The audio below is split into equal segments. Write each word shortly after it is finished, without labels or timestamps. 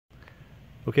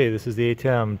Okay, this is the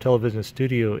ATEM Television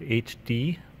Studio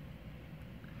HD,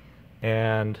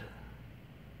 and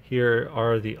here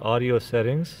are the audio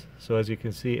settings. So as you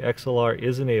can see, XLR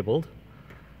is enabled,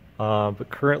 but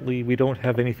currently we don't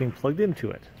have anything plugged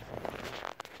into it.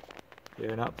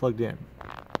 They're not plugged in.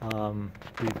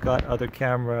 We've got other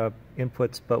camera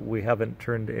inputs, but we haven't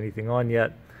turned anything on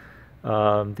yet.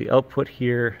 The output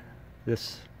here,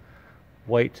 this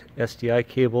white SDI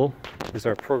cable, is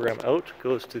our program out,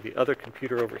 goes to the other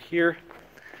computer over here,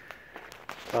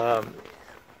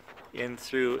 in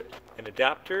through an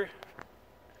adapter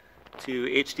to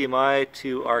HDMI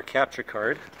to our capture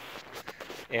card.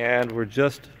 And we're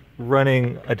just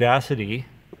running Audacity,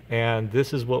 and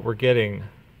this is what we're getting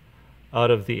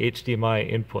out of the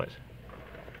HDMI input.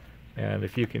 And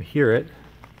if you can hear it,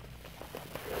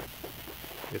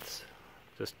 it's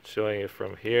just showing you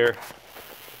from here.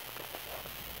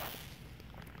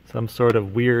 Some sort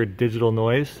of weird digital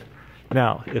noise.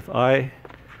 Now, if I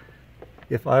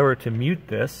were to mute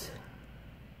this,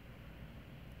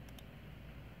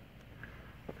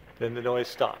 then the noise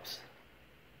stops.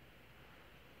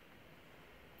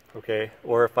 Okay,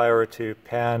 or if I were to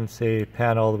pan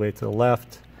all the way to the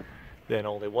left, then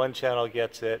only one channel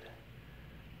gets it.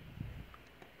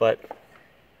 But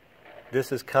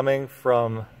this is coming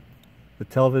from the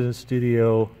Television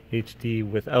Studio HD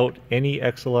without any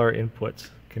XLR inputs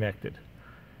connected.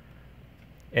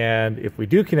 And if we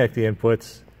do connect the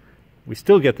inputs, we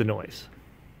still get the noise.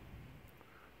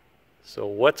 So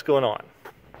what's going on?